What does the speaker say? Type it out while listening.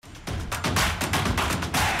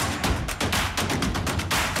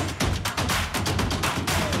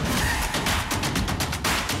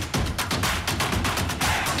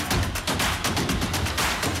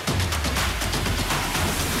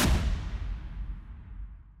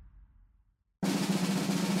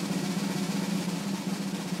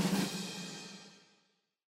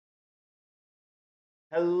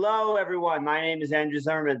Hello, everyone. My name is Andrew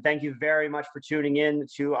Zimmerman. Thank you very much for tuning in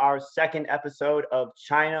to our second episode of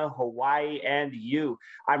China, Hawaii, and You.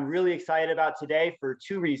 I'm really excited about today for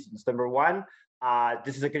two reasons. Number one,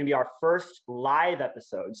 this is going to be our first live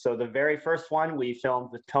episode. So, the very first one we filmed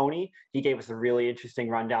with Tony. He gave us a really interesting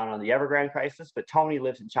rundown on the Evergrande crisis, but Tony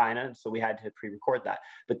lives in China, and so we had to pre record that.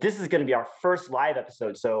 But this is going to be our first live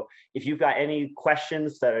episode. So, if you've got any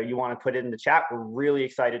questions that you want to put in the chat, we're really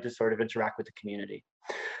excited to sort of interact with the community.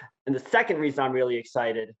 And the second reason I'm really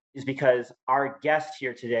excited is because our guest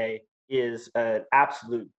here today is an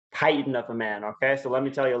absolute titan of a man. Okay, so let me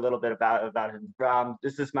tell you a little bit about him.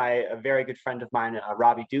 This is a very good friend of mine,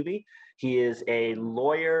 Robbie Doobie. He is a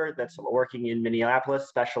lawyer that's working in Minneapolis,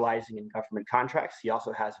 specializing in government contracts. He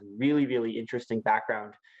also has a really interesting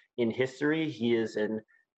background in history. He is an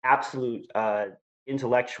absolute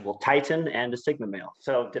intellectual titan and a Sigma male.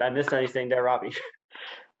 So did I miss anything there, Robbie?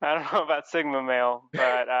 I don't know about Sigma male,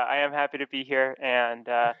 but I am happy to be here. And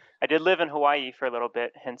I did live in Hawaii for a little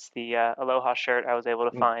bit, hence the Aloha shirt I was able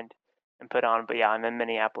to find and put on. But yeah, I'm in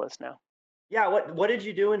Minneapolis now. Yeah, what did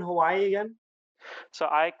you do in Hawaii again? So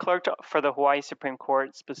I clerked for the Hawaii Supreme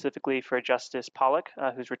Court, specifically for Justice Pollock,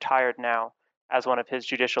 who's retired now, as one of his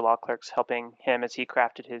judicial law clerks, helping him as he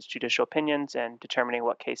crafted his judicial opinions and determining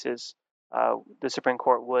what cases the Supreme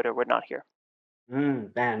Court would or would not hear.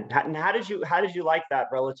 Man, and how did you like that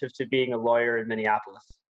relative to being a lawyer in Minneapolis?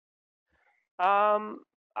 Um,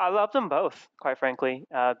 I love them both, quite frankly.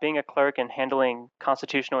 Being a clerk and handling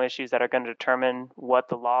constitutional issues that are going to determine what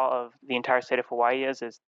the law of the entire state of Hawaii is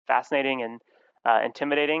fascinating and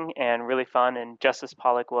intimidating and really fun. And Justice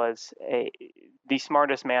Pollock was the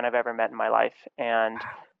smartest man I've ever met in my life, and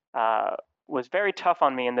uh, was very tough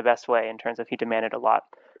on me in the best way in terms of he demanded a lot.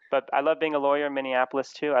 But I love being a lawyer in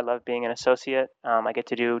Minneapolis too. I love being an associate. I get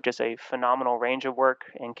to do just a phenomenal range of work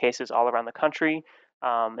in cases all around the country,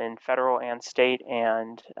 in federal and state,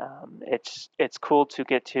 and it's cool to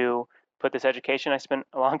get to put this education I spent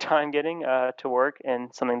a long time getting to work in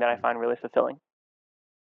something that I find really fulfilling.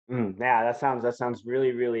 Yeah, that sounds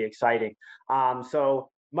really exciting. So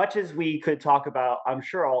much as we could talk about, I'm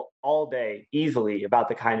sure all day easily about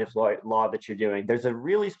the kind of law that you're doing, there's a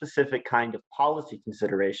really specific kind of policy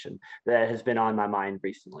consideration that has been on my mind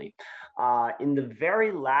recently. In the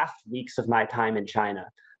very last weeks of my time in China,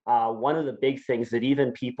 one of the big things that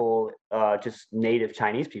even people, just native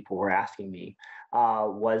Chinese people, were asking me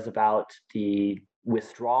was about the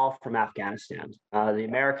withdrawal from Afghanistan, the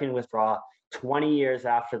American withdrawal 20 years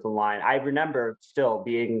after the line. I remember still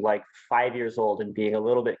being like 5 years old and being a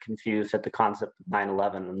little bit confused at the concept of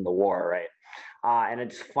 9/11 and the war, right? And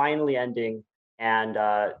it's finally ending. And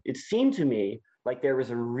it seemed to me like there was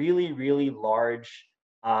a really large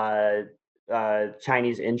uh,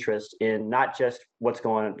 Chinese interest in not just what's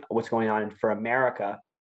going on for America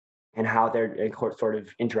and how they're sort of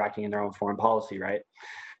interacting in their own foreign policy, right?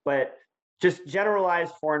 But just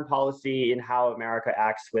generalized foreign policy and how America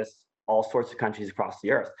acts with all sorts of countries across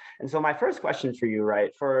the earth. And so my first question for you, right,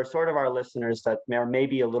 for sort of our listeners that may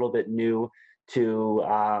be a little bit new to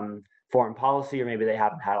foreign policy, or maybe they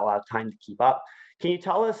haven't had a lot of time to keep up, can you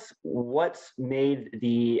tell us what's made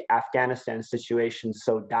the Afghanistan situation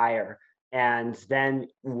so dire? And then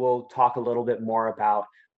we'll talk a little bit more about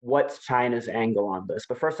what's China's angle on this.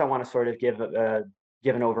 But first, I want to sort of give an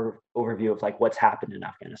overview of like what's happened in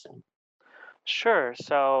Afghanistan. Sure.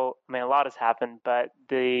 So, I mean, a lot has happened, but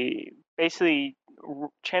the basically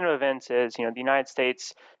chain of events is, the United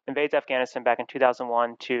States invades Afghanistan back in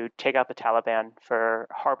 2001 to take out the Taliban for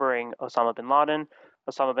harboring Osama bin Laden.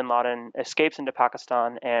 Osama bin Laden escapes into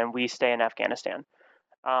Pakistan, and we stay in Afghanistan.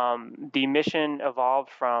 The mission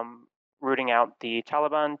evolved from rooting out the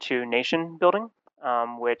Taliban to nation building,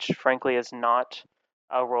 which frankly is not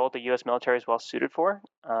a role the U.S. military is well suited for.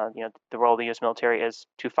 The role of the U.S. military is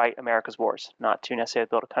to fight America's wars, not to necessarily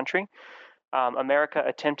build a country. America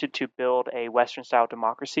attempted to build a Western-style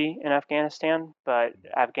democracy in Afghanistan, but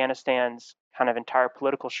Afghanistan's kind of entire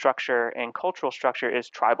political structure and cultural structure is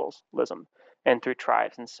tribalism and through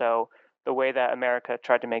tribes. And so the way that America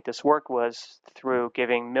tried to make this work was through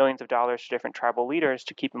giving millions of dollars to different tribal leaders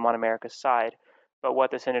to keep them on America's side. But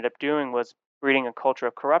what this ended up doing was breeding a culture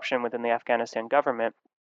of corruption within the Afghanistan government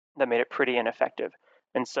that made it pretty ineffective.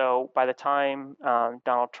 And so by the time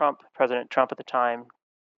Donald Trump, President Trump at the time,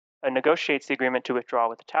 negotiates the agreement to withdraw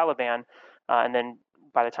with the Taliban, and then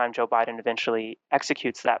by the time Joe Biden eventually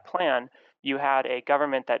executes that plan, you had a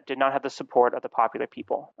government that did not have the support of the popular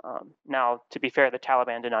people. Now, to be fair, the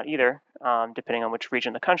Taliban did not either, depending on which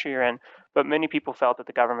region of the country you're in, but many people felt that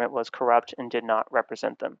the government was corrupt and did not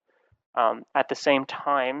represent them. At the same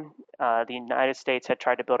time, the United States had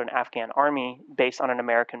tried to build an Afghan army based on an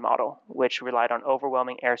American model, which relied on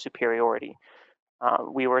overwhelming air superiority.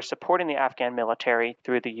 We were supporting the Afghan military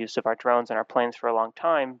through the use of our drones and our planes for a long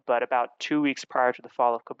time, but about 2 weeks prior to the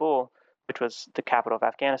fall of Kabul, which was the capital of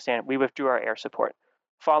Afghanistan, we withdrew our air support.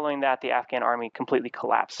 Following that, the Afghan army completely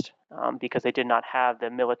collapsed because they did not have the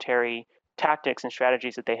military tactics and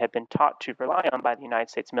strategies that they had been taught to rely on by the United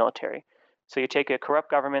States military. So you take a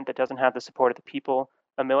corrupt government that doesn't have the support of the people,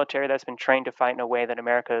 a military that's been trained to fight in a way that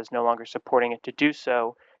America is no longer supporting it to do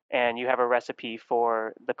so, and you have a recipe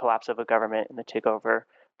for the collapse of a government and the takeover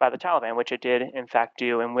by the Taliban, which it did in fact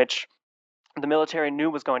do, and which the military knew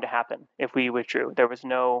was going to happen if we withdrew. There was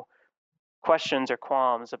no questions or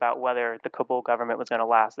qualms about whether the Kabul government was going to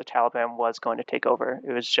last. The Taliban was going to take over.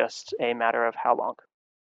 It was just a matter of how long.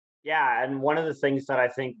 Yeah, and one of the things that I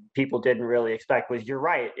think people didn't really expect was you're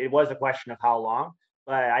right. It was a question of how long,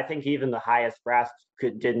 but I think even the highest brass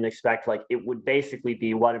didn't expect like it would basically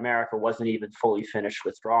be what America wasn't even fully finished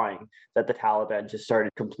withdrawing, that the Taliban just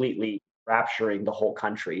started completely rapturing the whole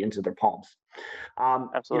country into their palms.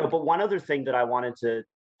 Absolutely. But one other thing that I wanted to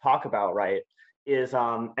talk about, right, is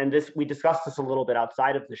and this we discussed this a little bit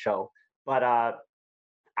outside of the show, but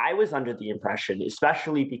I was under the impression,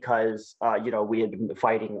 especially because we had been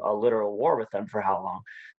fighting a literal war with them for how long,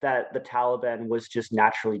 that the Taliban was just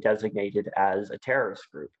naturally designated as a terrorist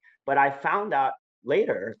group. But I found out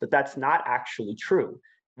later that that's not actually true.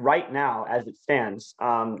 Right now, as it stands,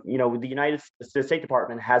 the State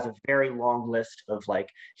Department has a very long list of like,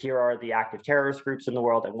 here are the active terrorist groups in the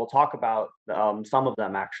world, and we'll talk about some of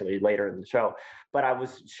them actually later in the show. But I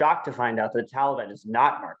was shocked to find out that the Taliban is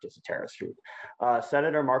not marked as a terrorist group.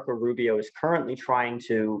 Senator Marco Rubio is currently trying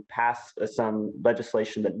to pass some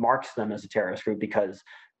legislation that marks them as a terrorist group because,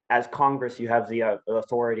 as Congress, you have the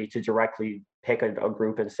authority to directly pick a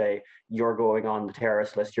group and say, you're going on the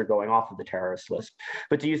terrorist list, you're going off of the terrorist list.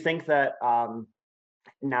 But do you think that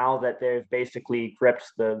now that they've basically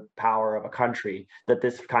gripped the power of a country, that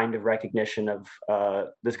this kind of recognition of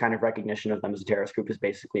them as a terrorist group is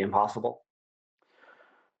basically impossible?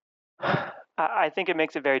 I think it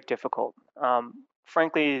makes it very difficult.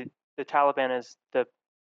 Frankly, the Taliban is the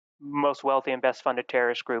most wealthy and best funded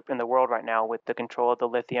terrorist group in the world right now with the control of the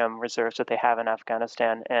lithium reserves that they have in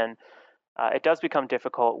Afghanistan. And it does become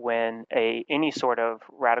difficult when any sort of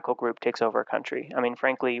radical group takes over a country. I mean,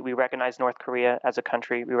 frankly, we recognize North Korea as a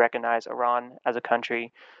country. We recognize Iran as a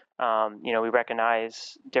country. We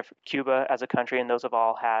recognize Cuba as a country, and those have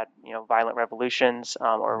all had violent revolutions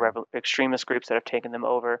or extremist groups that have taken them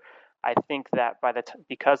over. I think that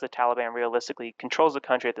because the Taliban realistically controls the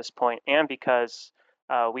country at this point, and because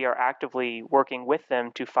we are actively working with them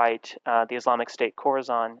to fight the Islamic State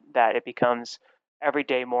Khorasan, that it becomes every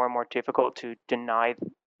day more and more difficult to deny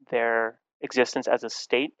their existence as a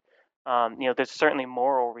state. There's certainly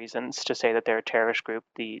moral reasons to say that they're a terrorist group.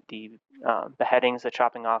 The beheadings, the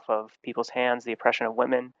chopping off of people's hands, the oppression of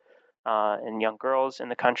women and young girls in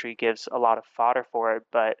the country gives a lot of fodder for it.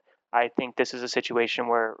 But I think this is a situation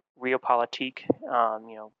where realpolitik,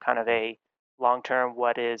 kind of a long term,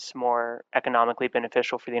 what is more economically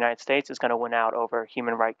beneficial for the United States, is going to win out over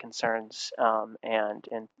human right concerns and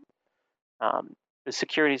the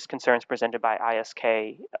securities concerns presented by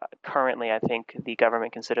ISK. Currently, I think the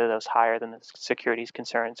government consider those higher than the securities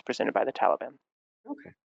concerns presented by the Taliban.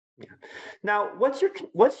 Okay. Yeah. Now,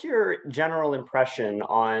 what's your general impression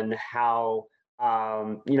on how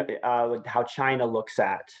China looks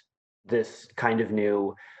at this kind of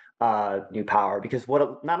new power? Because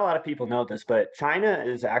not a lot of people know this, but China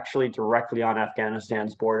is actually directly on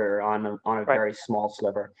Afghanistan's border on a Right. very small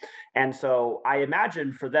sliver, and so I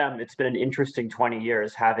imagine for them it's been an interesting 20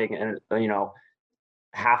 years having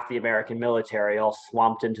half the American military all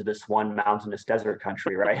swamped into this one mountainous desert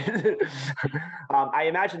country, right? I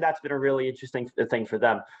imagine that's been a really interesting thing for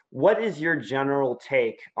them. What is your general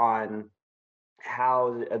take on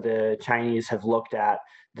how the Chinese have looked at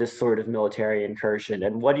this sort of military incursion,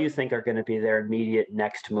 and what do you think are going to be their immediate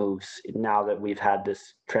next moves now that we've had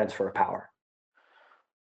this transfer of power?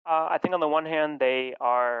 I think on the one hand, they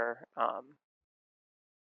are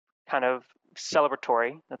kind of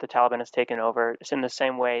celebratory that the Taliban has taken over. It's in the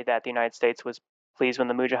same way that the United States was pleased when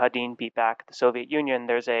the Mujahideen beat back the Soviet Union.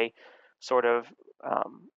 There's a sort of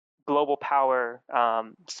global power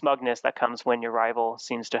smugness that comes when your rival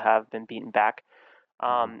seems to have been beaten back.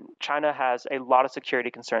 China has a lot of security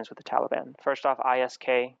concerns with the Taliban. First off,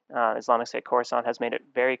 ISK, Islamic State Khorasan, has made it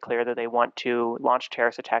very clear that they want to launch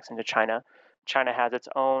terrorist attacks into China. China has its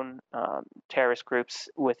own terrorist groups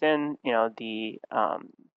within, the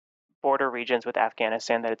border regions with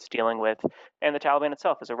Afghanistan that it's dealing with, and the Taliban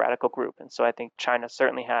itself is a radical group. And so I think China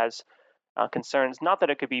certainly has concerns, not that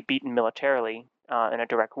it could be beaten militarily in a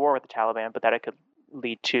direct war with the Taliban, but that it could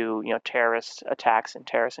lead to terrorist attacks and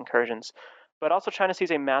terrorist incursions. But also, China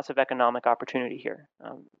sees a massive economic opportunity here.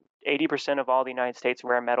 80% of all the United States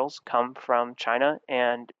rare metals come from China,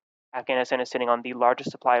 and Afghanistan is sitting on the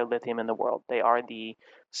largest supply of lithium in the world. They are the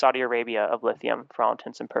Saudi Arabia of lithium for all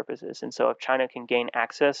intents and purposes. And so, if China can gain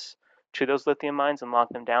access to those lithium mines and lock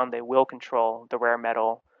them down, they will control the rare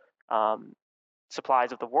metal um,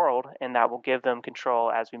 supplies of the world, and that will give them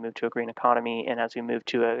control as we move to a green economy and as we move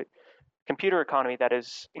to a computer economy that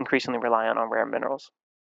is increasingly reliant on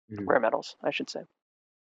Mhm. rare metals, I should say.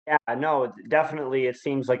 Yeah, no, definitely. It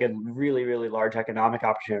seems like a really, really large economic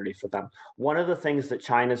opportunity for them. One of the things that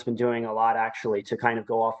China's been doing a lot, actually, to kind of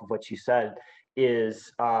go off of what you said,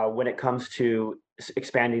 is when it comes to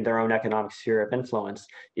expanding their own economic sphere of influence,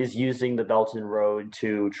 is using the Belt and Road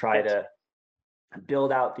to try Yes. to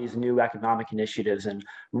build out these new economic initiatives in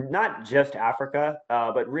not just Africa,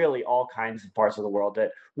 but really all kinds of parts of the world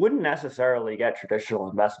that wouldn't necessarily get traditional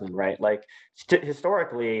investment, right? Like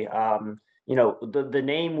historically, the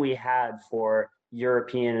name we had for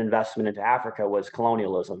European investment into Africa was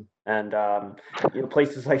colonialism, and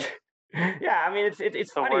places like, yeah, I mean it's The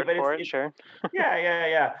funny, word but for it, sure. yeah, yeah,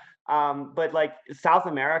 yeah. But like South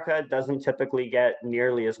America doesn't typically get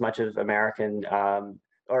nearly as much of American,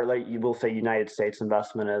 or like you will say United States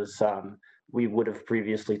investment as we would have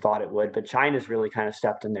previously thought it would. But China's really kind of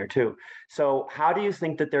stepped in there too. So how do you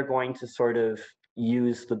think that they're going to sort of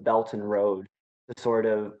use the Belt and Road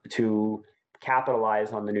to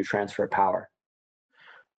capitalize on the new transfer of power?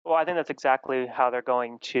 Well, I think that's exactly how they're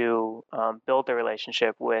going to build their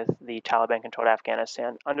relationship with the Taliban-controlled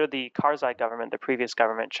Afghanistan. Under the Karzai government, the previous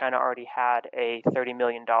government, China already had a $30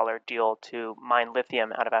 million deal to mine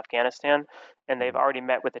lithium out of Afghanistan, and they've already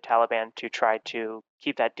met with the Taliban to try to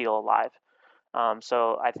keep that deal alive.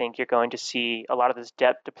 So I think you're going to see a lot of this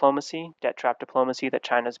debt diplomacy, debt trap diplomacy that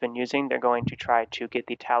China's been using. They're going to try to get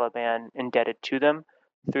the Taliban indebted to them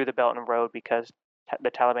through the Belt and Road because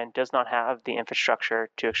the Taliban does not have the infrastructure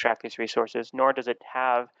to extract these resources, nor does it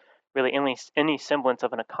have really any semblance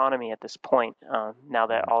of an economy at this point. Now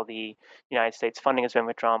that all the United States funding has been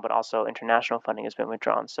withdrawn, but also international funding has been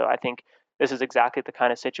withdrawn. So I think this is exactly the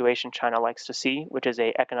kind of situation China likes to see, which is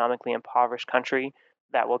a economically impoverished country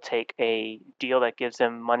that will take a deal that gives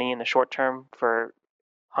them money in the short term for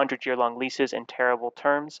 100-year long leases and terrible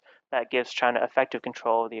terms that gives China effective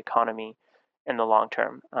control of the economy in the long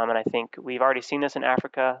term. And I think we've already seen this in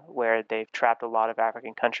Africa where they've trapped a lot of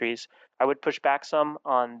African countries. I would push back some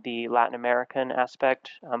on the Latin American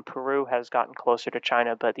aspect. Peru has gotten closer to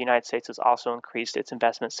China, but the United States has also increased its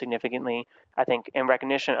investment significantly, I think, in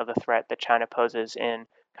recognition of the threat that China poses in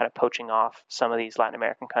kind of poaching off some of these Latin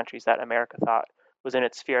American countries that America thought was in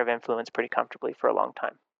its sphere of influence pretty comfortably for a long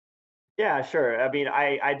time. Yeah, sure. I mean,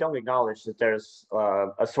 I don't acknowledge that there's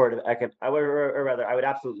a sort of or rather, I would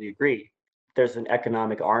absolutely agree. There's an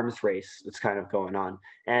economic arms race that's kind of going on,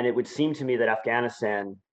 and it would seem to me that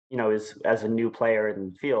Afghanistan, is as a new player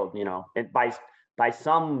in the field, and by by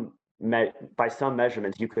some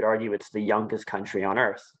measurements, you could argue it's the youngest country on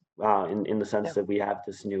earth. In the sense Yeah. that we have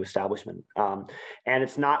this new establishment, and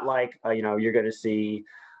it's not like you're going to see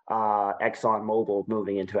ExxonMobil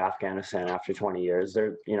moving into Afghanistan after 20 years.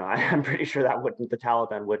 I'm pretty sure the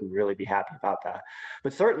Taliban wouldn't really be happy about that.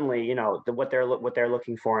 But certainly, what they're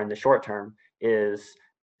looking for in the short term is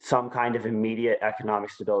some kind of immediate economic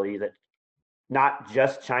stability that not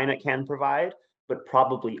just China can provide, but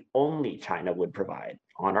probably only China would provide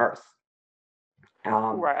on Earth.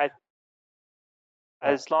 Um, Right. yeah.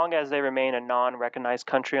 As long as they remain a non-recognized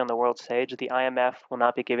country on the world stage, the IMF will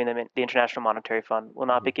not be giving them, the International Monetary Fund will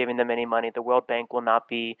not be giving them any money. The World Bank will not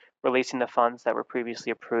be releasing the funds that were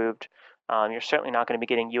previously approved. You're certainly not going to be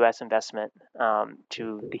getting U.S. investment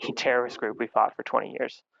to the terrorist group we fought for 20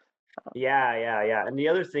 years. Yeah, yeah, yeah. And the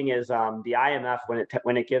other thing is, the IMF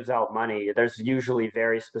when it gives out money, there's usually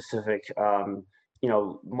very specific,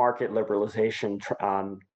 market liberalization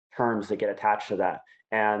terms that get attached to that.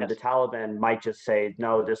 And the Yes. Taliban might just say,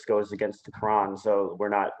 no, this goes against the Quran, so we're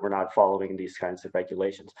not following these kinds of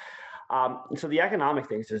regulations. So the economic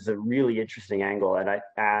things is a really interesting angle,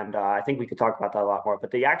 and I think we could talk about that a lot more.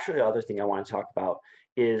 But the actually other thing I want to talk about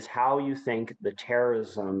is how you think the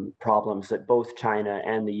terrorism problems that both China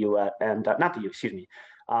and the U.S. and not the U. Excuse me,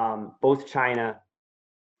 both China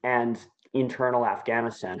and internal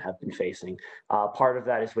Afghanistan have been facing. Part of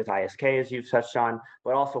that is with ISK, as you've touched on,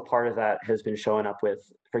 but also part of that has been showing up with,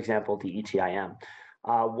 for example, the ETIM.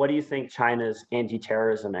 What do you think China's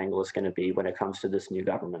anti-terrorism angle is going to be when it comes to this new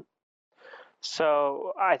government?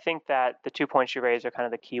 So I think that the 2 points you raised are kind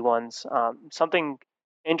of the key ones. Something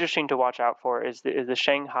interesting to watch out for is the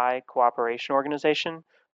Shanghai Cooperation Organization,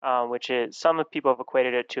 which is some of people have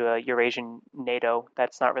equated it to a Eurasian NATO.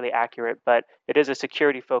 That's not really accurate, but it is a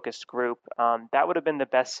security-focused group. That would have been the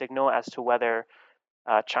best signal as to whether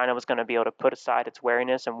China was going to be able to put aside its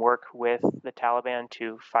wariness and work with the Taliban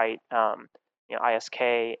to fight,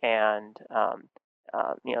 ISK and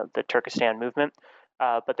the Turkestan movement.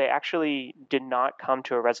 But they actually did not come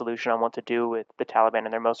to a resolution on what to do with the Taliban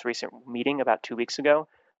in their most recent meeting about 2 weeks ago.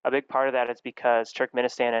 A big part of that is because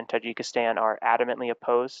Turkmenistan and Tajikistan are adamantly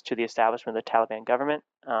opposed to the establishment of the Taliban government.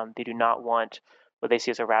 They do not want what they see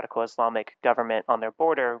as a radical Islamic government on their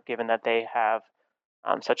border, given that they have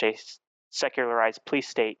such a secularized police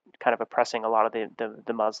state kind of oppressing a lot of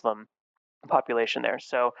the Muslim population there.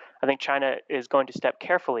 So I think China is going to step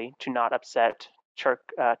carefully to not upset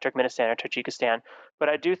Turkmenistan or Tajikistan, but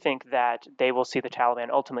I do think that they will see the Taliban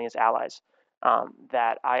ultimately as allies.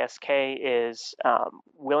 That ISK is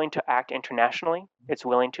willing to act internationally. It's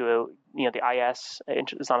willing to, the IS,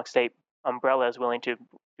 Islamic State umbrella, is willing to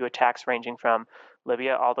do attacks ranging from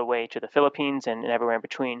Libya all the way to the Philippines and everywhere in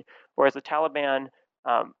between. Whereas the Taliban,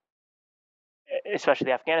 um, especially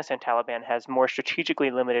the Afghanistan Taliban, has more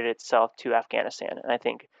strategically limited itself to Afghanistan. And I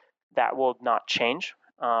think that will not change.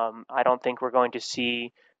 I don't think we're going to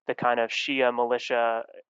see the kind of Shia militia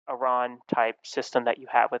Iran type system that you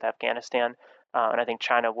have with Afghanistan. And I think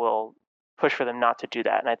China will push for them not to do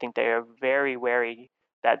that. And I think they are very wary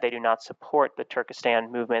that they do not support the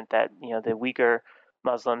Turkestan movement, that the Uyghur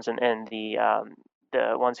Muslims and the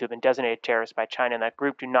ones who have been designated terrorists by China in that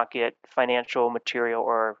group do not get financial, material,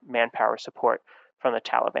 or manpower support from the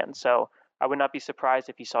Taliban. So I would not be surprised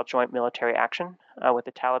if you saw joint military action with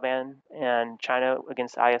the Taliban and China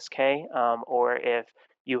against ISK, or if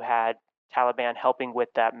you had Taliban helping with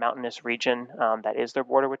that mountainous region that is their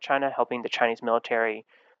border with China, helping the Chinese military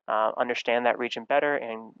understand that region better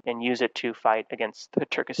and use it to fight against the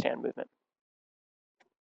Turkestan movement.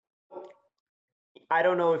 I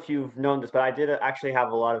don't know if you've known this, but I did actually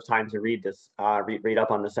have a lot of time to read this, read up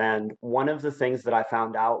on this. And one of the things that I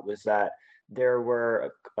found out was that there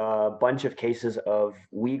were a bunch of cases of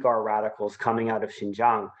Uyghur radicals coming out of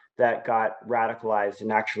Xinjiang that got radicalized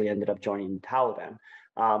and actually ended up joining the Taliban.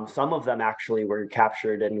 Some of them actually were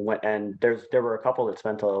captured and went, and there were a couple that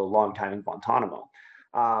spent a long time in Guantanamo.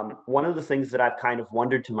 One of the things that I've kind of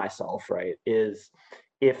wondered to myself, right, is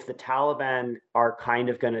if the Taliban are kind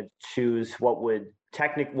of going to choose what would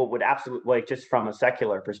absolutely, like, just from a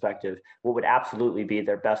secular perspective, what would absolutely be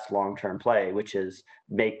their best long-term play, which is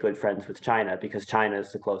make good friends with China, because China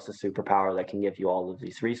is the closest superpower that can give you all of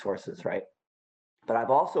these resources, right? But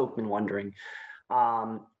I've also been wondering,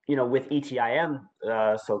 with ETIM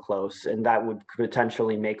so close, and that would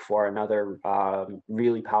potentially make for another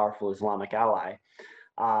really powerful Islamic ally.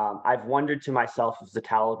 I've wondered to myself if the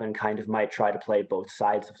Taliban kind of might try to play both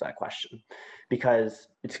sides of that question, because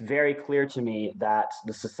it's very clear to me that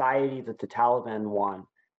the society that the Taliban want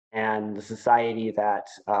and the society that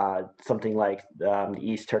something like the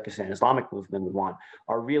East Turkestan Islamic movement would want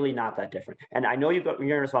are really not that different. And I know you're going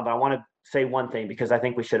to respond, but I want to say one thing, because I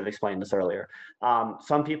think we should have explained this earlier.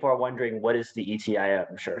 Some people are wondering, what is the ETIM?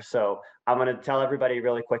 I'm sure. So I'm going to tell everybody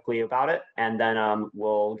really quickly about it, and then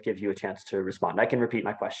we'll give you a chance to respond. I can repeat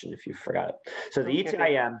my question if you forgot it. So the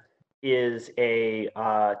ETIM is a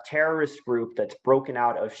terrorist group that's broken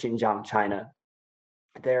out of Xinjiang, China.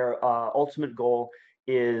 Their ultimate goal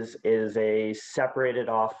is a separated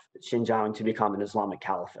off Xinjiang to become an Islamic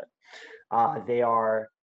caliphate.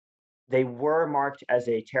 They were marked as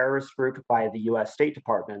a terrorist group by the U.S. State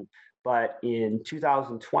Department, but in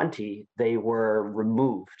 2020 they were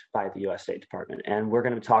removed by the U.S. State Department, and we're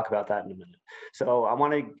going to talk about that in a minute. So I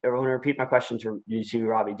want to repeat my question to you,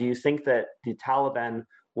 Robbie. Do you think that the Taliban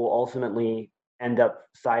will ultimately end up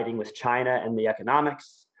siding with China and the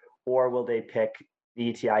economics, or will they pick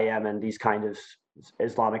the ETIM and these kind of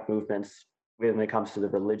Islamic movements when it comes to the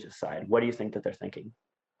religious side? What do you think that they're thinking?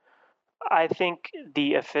 I think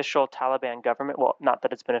the official Taliban government, well, not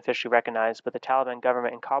that it's been officially recognized, but the Taliban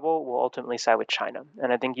government in Kabul will ultimately side with China.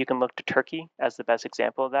 And I think you can look to Turkey as the best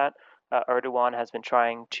example of that. Erdogan has been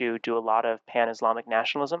trying to do a lot of pan Islamic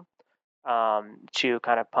nationalism to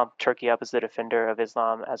kind of pump Turkey up as the defender of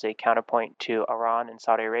Islam as a counterpoint to Iran and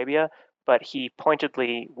Saudi Arabia. But he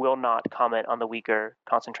pointedly will not comment on the Uyghur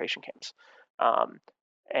concentration camps. Um,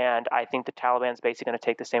 and I think the Taliban is basically going to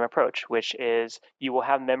take the same approach, which is you will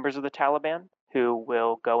have members of the Taliban who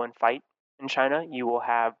will go and fight in China. You will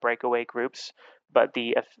have breakaway groups, but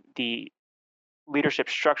the leadership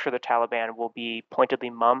structure of the Taliban will be pointedly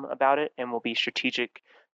mum about it and will be strategic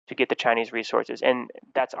to get the Chinese resources. And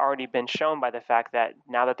that's already been shown by the fact that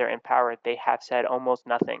now that they're in power, they have said almost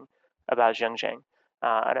nothing about Xinjiang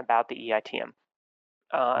and about the EITM.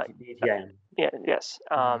 Uh, Yeah. yeah, yes.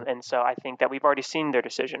 And so I think that we've already seen their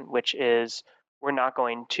decision, which is we're not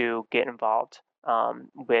going to get involved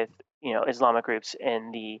with Islamic groups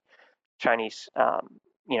in the Chinese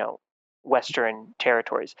you know Western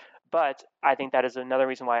territories. But I think that is another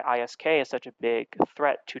reason why ISK is such a big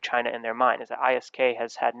threat to China in their mind, is that ISK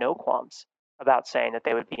has had no qualms about saying that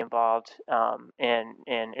they would be involved in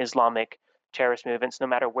Islamic terrorist movements, no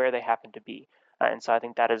matter where they happen to be. And so I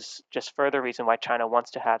think that is just further reason why China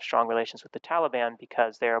wants to have strong relations with the Taliban,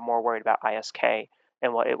 because they are more worried about ISK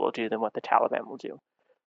and what it will do than what the Taliban will do.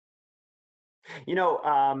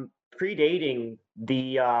 Predating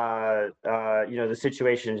the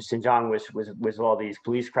situation in Xinjiang was all these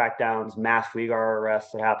police crackdowns, mass Uyghur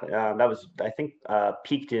arrests that happened. That was, I think,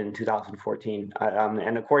 peaked in 2014.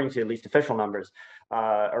 And according to at least official numbers,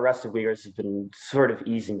 arrests of Uyghurs has been sort of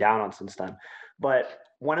easing down on since then. But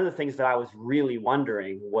one of the things that I was really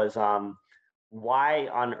wondering was why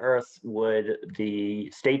on earth would the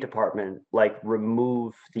State Department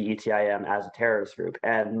remove the ETIM as a terrorist group?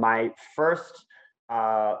 And my first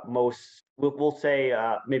most we'll say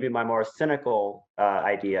maybe my more cynical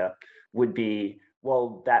idea would be,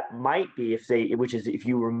 well, that might be if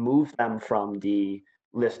you remove them from the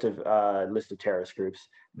list of terrorist groups,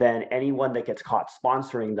 then anyone that gets caught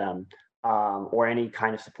sponsoring them, or any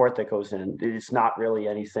kind of support that goes in, it's not really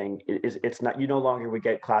anything. It's not, you no longer would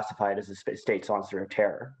get classified as a state sponsor of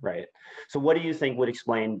terror, right? So what do you think would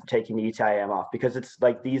explain taking the ETIM off? Because it's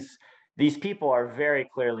like these people are very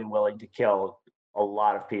clearly willing to kill a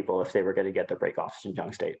lot of people if they were going to get the break off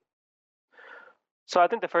Xinjiang state. So I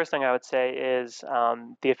think the first thing I would say is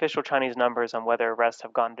the official Chinese numbers on whether arrests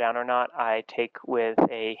have gone down or not, I take with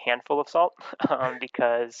a handful of salt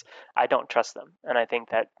because I don't trust them, and I think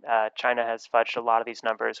that China has fudged a lot of these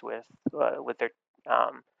numbers with their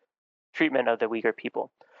treatment of the Uyghur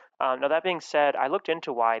people. Now that being said, I looked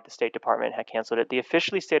into why the State Department had canceled it. The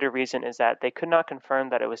officially stated reason is that they could not confirm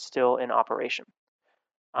that it was still in operation.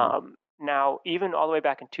 Now, even all the way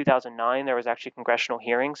back in 2009, there was actually congressional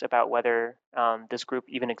hearings about whether this group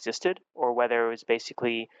even existed, or whether it was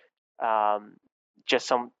basically um,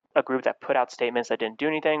 just a group that put out statements that didn't do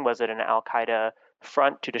anything. Was it an Al Qaeda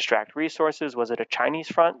front to distract resources? Was it a Chinese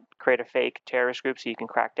front, create a fake terrorist group so you can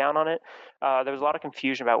crack down on it? There was a lot of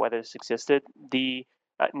confusion about whether this existed. The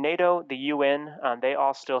NATO, the UN, they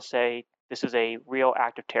all still say this is a real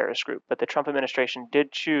active terrorist group, but the Trump administration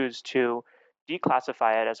did choose to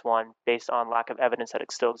declassify it as one based on lack of evidence that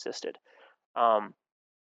it still existed. Um,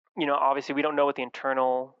 Obviously, we don't know what the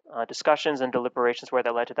internal discussions and deliberations were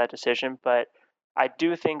that led to that decision, but I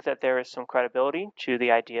do think that there is some credibility to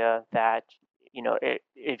the idea that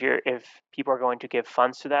if people are going to give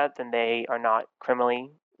funds to that, then they are not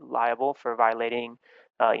criminally liable for violating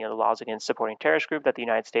the laws against supporting terrorist group. That the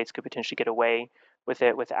United States could potentially get away with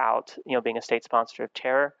it without being a state sponsor of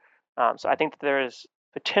terror. So I think that there is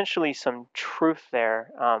potentially some truth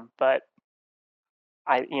there, but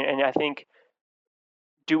and I think,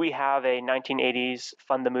 do we have a 1980s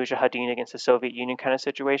fund the Mujahideen against the Soviet Union kind of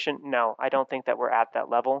situation? No, I don't think that we're at that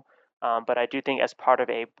level. But I do think, as part of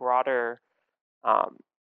a broader um,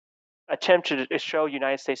 attempt to show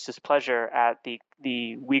United States displeasure at the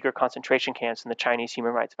Uyghur concentration camps and the Chinese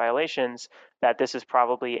human rights violations, that this is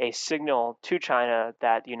probably a signal to China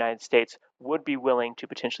that the United States would be willing to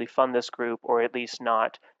potentially fund this group, or at least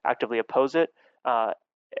not actively oppose it, uh,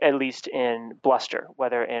 at least in bluster.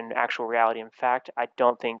 Whether in actual reality, in fact, I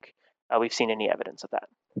don't think we've seen any evidence of that.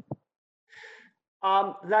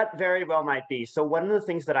 That very well might be. So one of the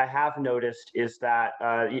things that I have noticed is that,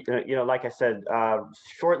 like I said,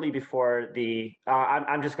 shortly before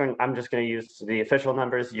I'm just going to use the official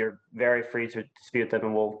numbers. You're very free to dispute them,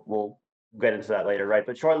 and we'll get into that later, right?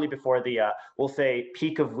 But shortly before the, we'll say,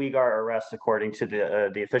 peak of Uyghur arrests, according to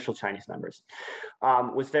the official Chinese numbers,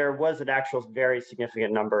 there was an actual very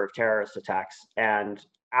significant number of terrorist attacks, and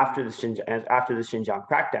after the Xinjiang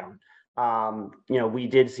crackdown, we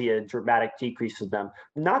did see a dramatic decrease of them.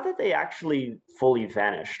 Not that they actually fully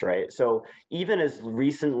vanished, right? So even as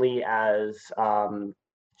recently as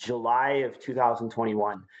July of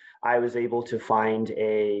 2021, I was able to find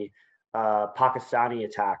a Pakistani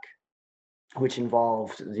attack which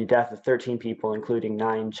involved the death of 13 people, including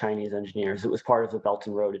 9 Chinese engineers. It was part of the Belt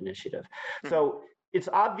and Road Initiative. So it's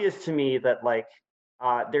obvious to me that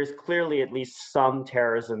there's clearly at least some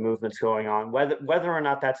terrorism movements going on, whether or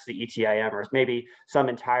not that's the ETIM or maybe some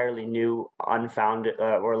entirely new, unfounded,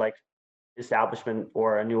 or establishment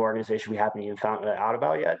or a new organization we haven't even found out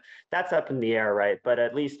about yet. That's up in the air, right? But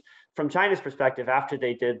at least from China's perspective, after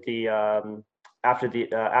they did the after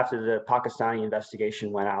the Pakistani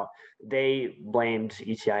investigation went out, they blamed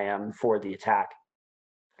ETIM for the attack.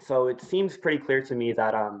 So it seems pretty clear to me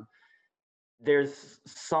that there's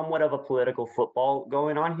somewhat of a political football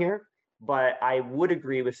going on here, but I would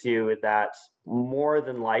agree with you that more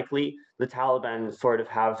than likely the Taliban sort of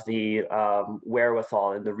have the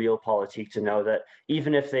wherewithal and the realpolitik to know that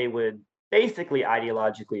even if they would basically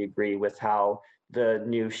ideologically agree with how the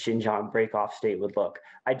new Xinjiang breakoff state would look,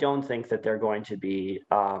 I don't think that they're going to be,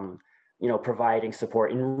 providing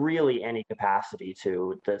support in really any capacity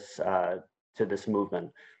to this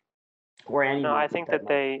movement or any No, movement that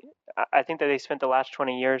might. I think that they spent the last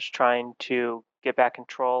 20 years trying to get back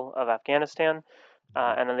control of Afghanistan,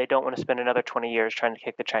 and then they don't want to spend another 20 years trying to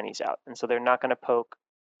kick the Chinese out, and so they're not going to poke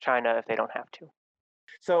China if they don't have to.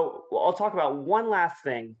 So I'll talk about one last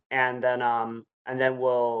thing, and then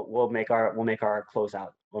we'll make our closeout.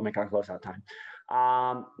 We'll make our closeout time.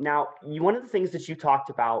 Now, one of the things that you talked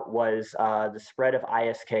about was the spread of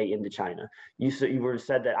ISK into China. You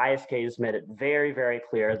said that ISK has made it very, very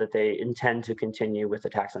clear that they intend to continue with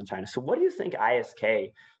attacks on China. So, what do you think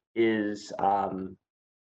is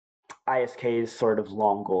ISK's sort of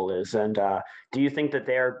long goal is, and do you think that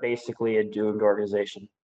they're basically a doomed organization?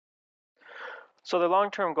 So the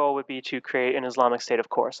long-term goal would be to create an Islamic state of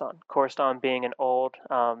Khorasan. Khorasan being an old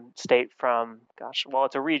state from, gosh, well,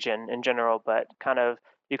 it's a region in general, but kind of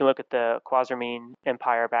you can look at the Khwarezmian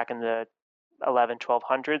Empire back in the 11,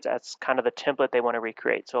 1200s. That's kind of the template they want to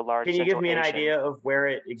recreate. So a large Can you give Central me an Asian. idea of where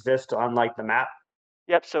it exists on like the map?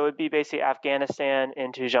 Yep, so it'd be basically Afghanistan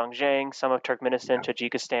into Xinjiang, some of Turkmenistan,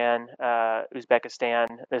 Tajikistan, Uzbekistan.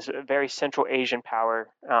 There's a very Central Asian power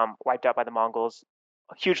wiped out by the Mongols.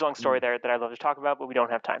 A huge long story Mm, there that I'd love to talk about, but we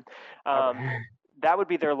don't have time. Um, okay. that would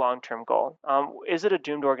be their long-term goal. Is it a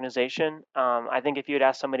doomed organization? I think if you had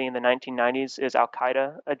asked somebody in the 1990s, is Al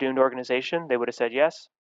Qaeda a doomed organization? They would have said yes.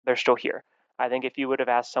 They're still here. I think if you would have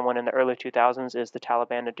asked someone in the early 2000s, is the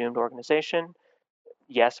Taliban a doomed organization?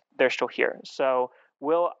 Yes, they're still here. So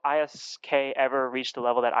will ISK ever reach the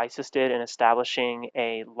level that ISIS did in establishing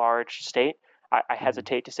a large state? I Mhm.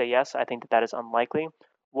 hesitate to say yes. I think that that is unlikely.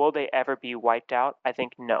 Will they ever be wiped out? I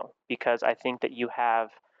think no, because I think that you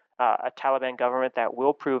have a Taliban government that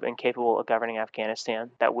will prove incapable of governing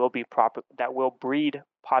Afghanistan, that will be proper, that will breed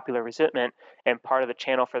popular resentment, and part of the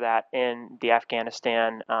channel for that in the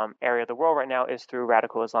Afghanistan area of the world right now is through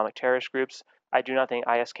radical Islamic terrorist groups. I do not think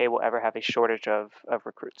ISK will ever have a shortage of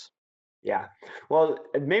recruits. Yeah. Well,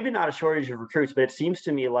 maybe not a shortage of recruits, but it seems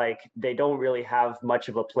to me like they don't really have much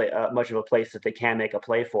of a place that they can make a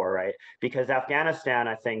play for, right? Because Afghanistan,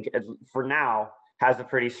 I think, for now, has a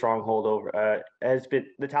pretty strong hold over. Has been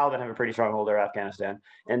the Taliban have a pretty strong hold over Afghanistan,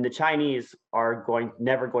 and the Chinese are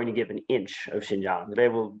never going to give an inch of Xinjiang.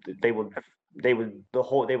 They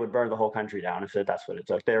would burn the whole country down if that's what it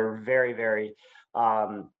took. They're very, very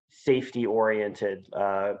safety oriented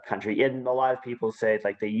country, and a lot of people say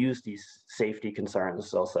like they use these safety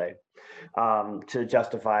concerns, they'll say, to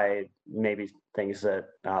justify maybe things that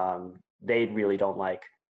they really don't like.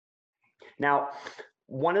 Now,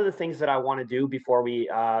 one of the things that I want to do before we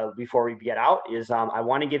get out is I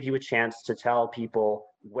want to give you a chance to tell people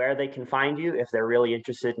where they can find you if they're really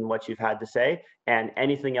interested in what you've had to say, and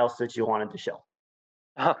anything else that you wanted to show.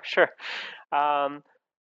 Oh, sure. Um,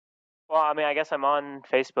 well, I mean, I guess I'm on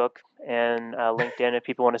Facebook and LinkedIn if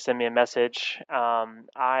people want to send me a message.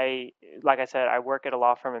 Like I said, I work at a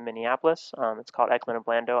law firm in Minneapolis. It's called Eklund and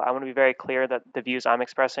Blando. I want to be very clear that the views I'm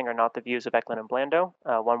expressing are not the views of Eklund and Blando,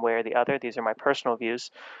 one way or the other. These are my personal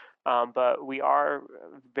views. But we are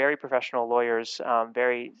very professional lawyers,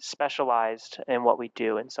 very specialized in what we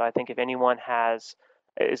do. And so I think if anyone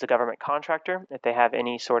is a government contractor, if they have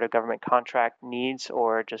any sort of government contract needs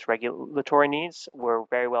or just regulatory needs, we're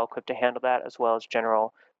very well equipped to handle that as well as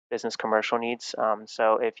general business commercial needs.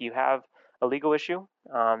 So if you have a legal issue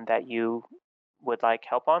that you would like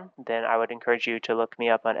help on, then I would encourage you to look me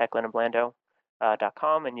up on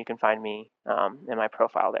eklundandblando.com and you can find me in my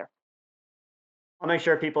profile there. I'll make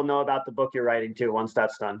sure people know about the book you're writing too once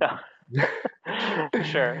that's done.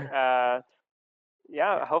 Sure.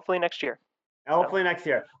 Yeah, hopefully next year. So, Hopefully next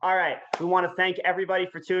year. All right. We want to thank everybody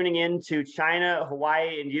for tuning in to China,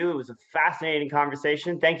 Hawaii, and you. It was a fascinating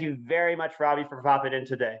conversation. Thank you very much, Robbie, for popping in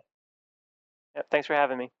today. yeah, thanks for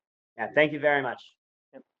having me. Yeah, thank you very much.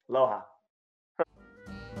 Yep. Aloha.